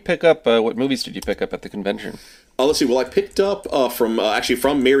 What did you pick up? What movies did you pick up at the convention? Let's see. Well, I picked up from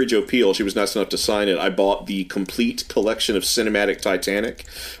Mary Jo Pehl. She was nice enough to sign it. I bought the complete collection of Cinematic Titanic,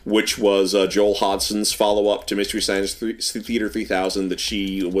 which was Joel Hodgson's follow-up to Mystery Science Theater 3000 that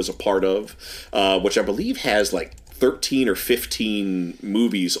she was a part of, which I believe has like 13 or 15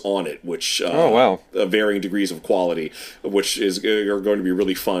 movies on it, which varying degrees of quality, which are going to be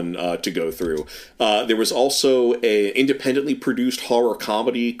really fun to go through. There was also a independently produced horror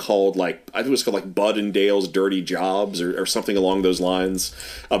comedy called I think it was called Bud and Dale's Dirty Jobs or something along those lines.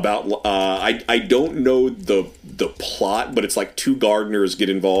 About I don't know the plot, but it's like 2 gardeners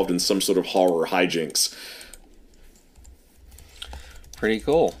get involved in some sort of horror hijinks. Pretty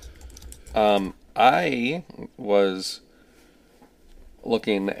cool. I was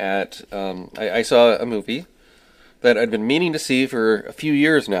looking at, I saw a movie that I'd been meaning to see for a few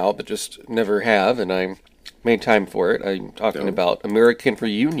years now, but just never have, and I made time for it. I'm talking about American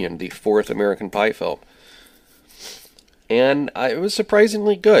Reunion, the 4th American Pie film. And it was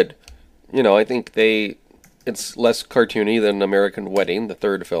surprisingly good. You know, I think it's less cartoony than American Wedding, the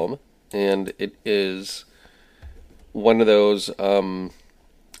 3rd film, and it is one of those,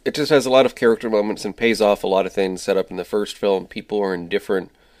 it just has a lot of character moments and pays off a lot of things set up in the first film. People are in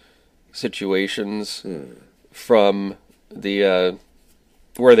different situations from the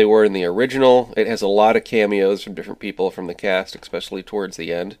where they were in the original. It has a lot of cameos from different people from the cast, especially towards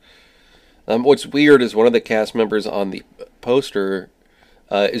the end. What's weird is one of the cast members on the poster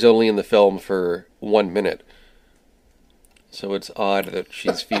is only in the film for 1 minute. So it's odd that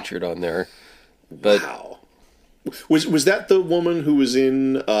she's featured on there. But wow. Was that the woman who was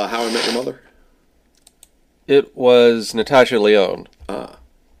in How I Met Your Mother? It was Natasha Lyonne.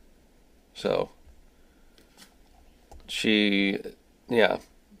 So she, yeah.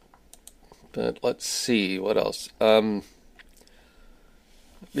 But let's see what else.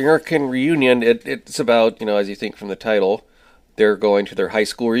 American Reunion. It's about, as you think from the title, they're going to their high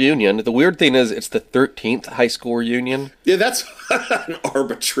school reunion. The weird thing is, it's the 13th high school reunion. Yeah, that's an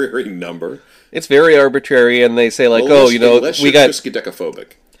arbitrary number. It's very arbitrary, and they say we got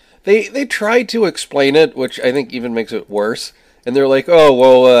triskaidekaphobic. They tried to explain it, which I think even makes it worse. And they're like,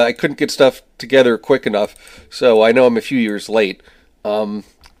 I couldn't get stuff together quick enough, so I know I'm a few years late.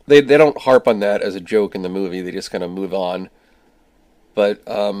 They don't harp on that as a joke in the movie. They just kind of move on. But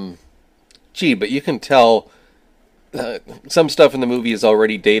but you can tell some stuff in the movie is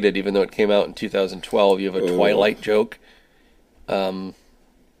already dated, even though it came out in 2012. You have a Twilight joke.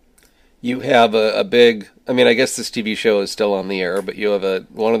 You have a big... I mean, I guess this TV show is still on the air, but you have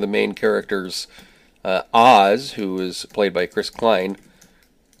one of the main characters, Oz, who is played by Chris Klein,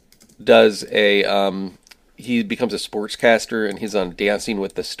 does he becomes a sportscaster, and he's on Dancing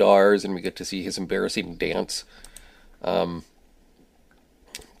with the Stars, and we get to see his embarrassing dance. But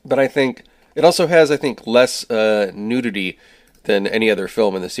I think... It also has, less nudity than any other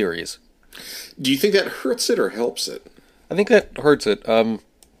film in the series. Do you think that hurts it or helps it? I think that hurts it.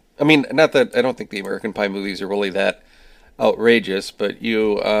 I mean, not that I don't think the American Pie movies are really that outrageous, but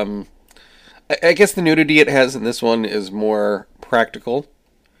I guess the nudity it has in this one is more practical.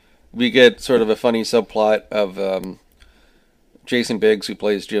 We get sort of a funny subplot of Jason Biggs, who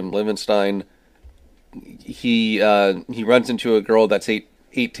plays Jim Levinstein. He runs into a girl that's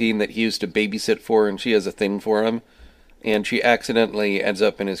 18 that he used to babysit for, and she has a thing for him, and she accidentally ends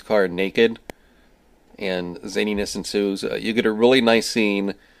up in his car naked, and zaniness ensues. You get a really nice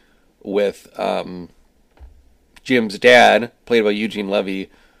scene with Jim's dad, played by Eugene Levy,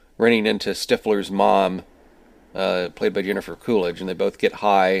 running into Stifler's mom, played by Jennifer Coolidge, and they both get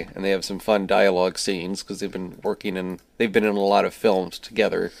high, and they have some fun dialogue scenes because they've been in a lot of films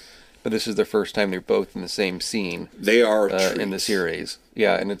together, but this is their first time they're both in the same scene. They are in the series,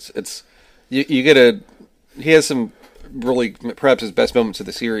 yeah, and it's you get he has some really perhaps his best moments of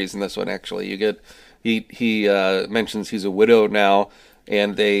the series in this one. Actually, you get he mentions he's a widow now,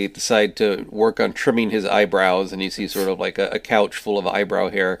 and they decide to work on trimming his eyebrows, and you see sort of like a couch full of eyebrow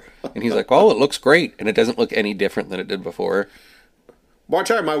hair, and he's like, "Oh, it looks great," and it doesn't look any different than it did before. Well, I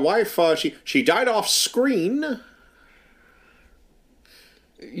tell you, my wife, she died off screen.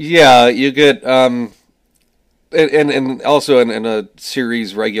 Yeah, you get and also in a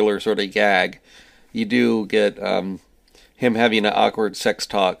series regular sort of gag, you do get him having an awkward sex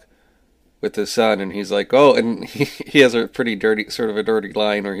talk with his son, and he's like, oh, and he has a pretty dirty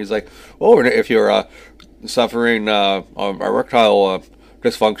line where he's like, oh, and if you're suffering erectile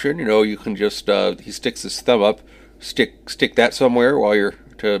dysfunction, you can just he sticks his thumb up, stick that somewhere while you're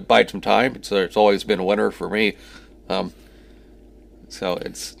to bide some time. It's always been a winner for me. So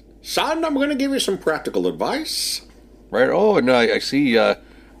it's, son, I'm going to give you some practical advice. Right. Oh, and I see you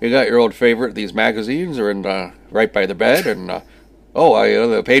got your old favorite. These magazines are in right by the bed, and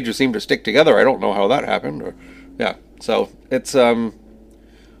the pages seem to stick together. I don't know how that happened. Yeah. So it's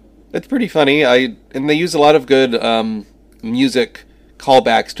pretty funny. And they use a lot of good music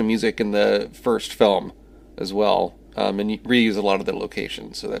callbacks to music in the first film as well, and you reuse a lot of the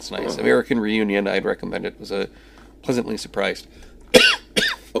locations. So that's nice. American Reunion, I'd recommend it. Was pleasantly surprised.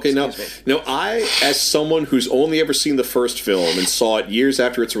 Okay, now I, as someone who's only ever seen the first film and saw it years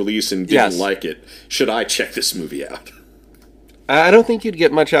after its release and didn't like it, should I check this movie out? I don't think you'd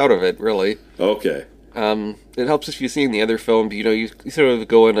get much out of it, really. Okay. It helps if you've seen the other film. You sort of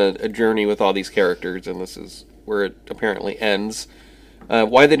go on a journey with all these characters, and this is where it apparently ends.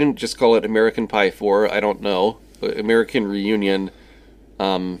 Why they didn't just call it American Pie 4, I don't know. But American Reunion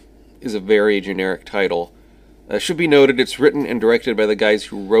is a very generic title. Should be noted, it's written and directed by the guys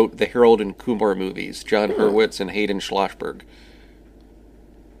who wrote the Harold and Kumar movies, John Hurwitz and Hayden Schlossberg.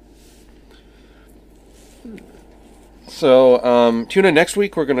 So, tune in next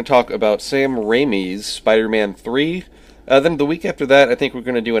week. We're going to talk about Sam Raimi's Spider-Man 3. Then the week after that, I think we're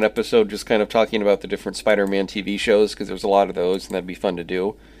going to do an episode just kind of talking about the different Spider-Man TV shows, because there's a lot of those, and that'd be fun to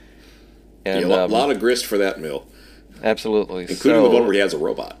do. And, a lot of grist for that mill. Absolutely. Including the one where he has a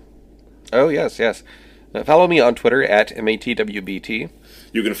robot. Oh, yes. Follow me on Twitter at MATWBT.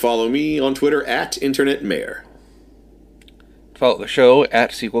 You can follow me on Twitter at InternetMayor. Follow the show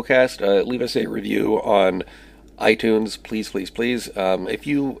at Sequelcast. Leave us a review on iTunes, please. If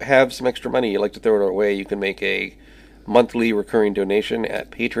you have some extra money you'd like to throw it our way, you can make a monthly recurring donation at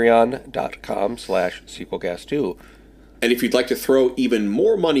patreon.com/Sequelcast2. And if you'd like to throw even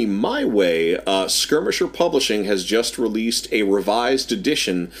more money my way, Skirmisher Publishing has just released a revised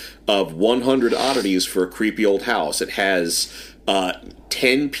edition of 100 Oddities for a Creepy Old House. It has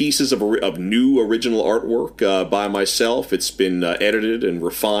 10 pieces of new original artwork by myself. It's been edited and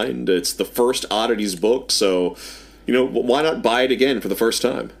refined. It's the first Oddities book, so, why not buy it again for the first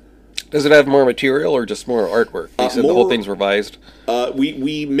time? Does it have more material or just more artwork? You said the whole thing's revised.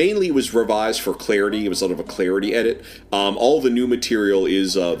 We mainly was revised for clarity. It was sort of a clarity edit. All the new material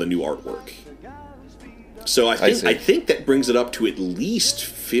is the new artwork. So I think that brings it up to at least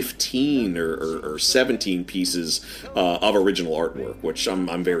 15 or 17 pieces of original artwork, which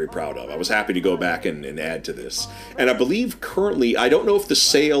I'm very proud of. I was happy to go back and add to this. And I believe currently, I don't know if the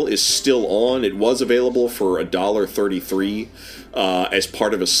sale is still on. It was available for $1.33 as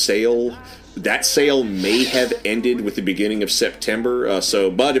part of a sale. That sale may have ended with the beginning of September.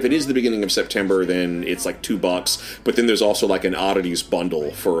 But if it is the beginning of September, then it's like $2. But then there's also like an Oddities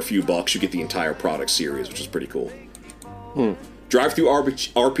bundle for a few bucks. You get the entire product series, which is pretty cool.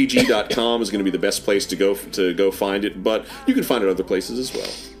 DriveThruRPG.com is going to be the best place to go find it, but you can find it other places as well.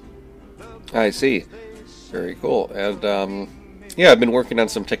 I see. Very cool. And I've been working on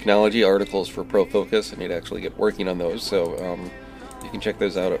some technology articles for ProFocus. I need to actually get working on those, so you can check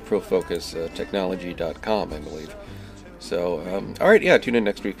those out at ProFocusTechnology.com, I believe. So, all right, tune in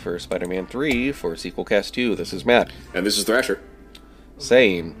next week for Spider-Man 3 for Sequelcast 2. This is Matt. And this is Thrasher.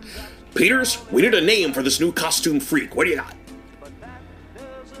 Saying, Peters, we need a name for this new costume freak. What do you got?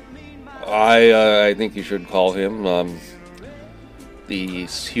 I think you should call him the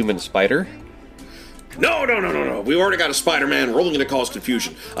Human Spider. No. We already got a Spider-Man. We're only going to cause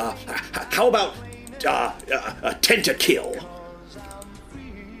confusion. How about Tentakill?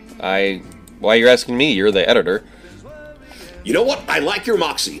 Why you're asking me? You're the editor. You know what? I like your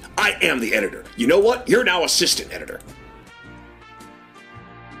moxie. I am the editor. You know what? You're now assistant editor.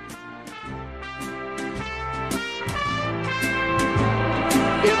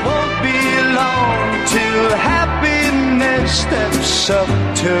 It won't be long till happiness steps up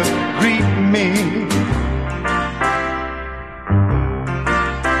to greet me.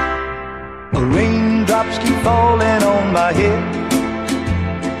 Raindrops keep falling on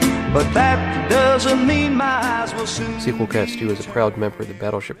but that doesn't mean my eyes will soon. Sequelcast 2 is a proud member of the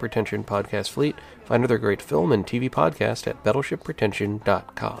Battleship Pretension podcast fleet. Find other great film and TV podcasts at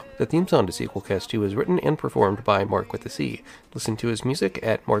battleshippretension.com. The theme song to Sequelcast 2 is written and performed by Mark with a C. Listen to his music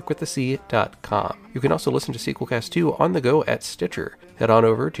at markwithac.com. You can also listen to Sequelcast 2 on the go at Stitcher. Head on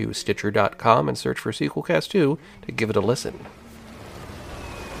over to stitcher.com and search for Sequelcast 2 to give it a listen.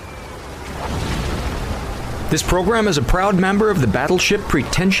 This program is a proud member of the Battleship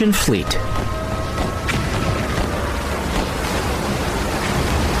Pretension fleet.